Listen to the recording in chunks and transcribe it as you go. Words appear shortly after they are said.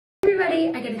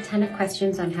everybody, I get a ton of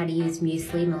questions on how to use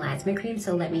Musely melasma cream,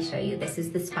 so let me show you. This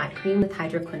is the spot cream with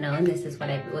hydroquinone. This is what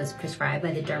I was prescribed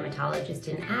by the dermatologist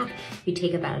in app. You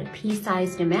take about a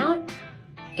pea-sized amount.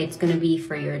 It's gonna be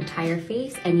for your entire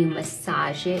face and you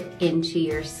massage it into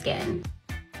your skin.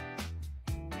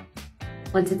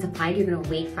 Once it's applied, you're gonna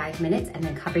wait 5 minutes and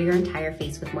then cover your entire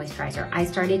face with moisturizer. I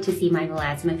started to see my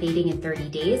melasma fading in 30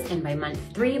 days, and by month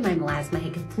 3, my melasma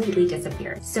had completely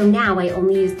disappeared. So now I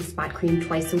only use the spot cream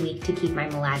twice a week to keep my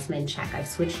melasma in check. I've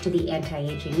switched to the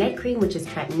anti-aging night cream, which is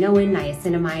tretinoin,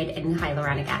 niacinamide, and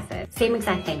hyaluronic acid. Same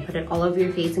exact thing, put it all over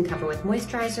your face and cover with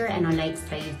moisturizer, and on nights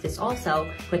that I use this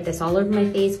also, put this all over my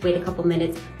face, wait a couple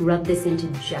minutes, rub this into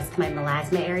just my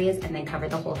melasma areas, and then cover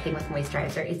the whole thing with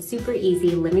moisturizer. It's super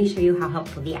easy. Let me show you how helpful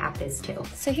the app is too.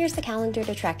 So here's the calendar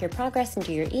to track your progress and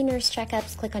do your e-nurse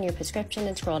checkups. Click on your prescription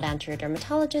and scroll down to your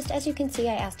dermatologist. As you can see,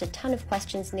 I asked a ton of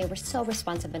questions and they were so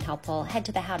responsive and helpful. Head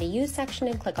to the how to use section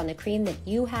and click on the cream that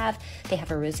you have. They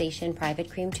have a rosacea private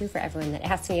cream too for everyone that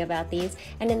asks me about these.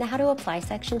 And in the how to apply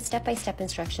section, step-by-step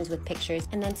instructions with pictures,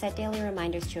 and then set daily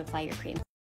reminders to apply your cream.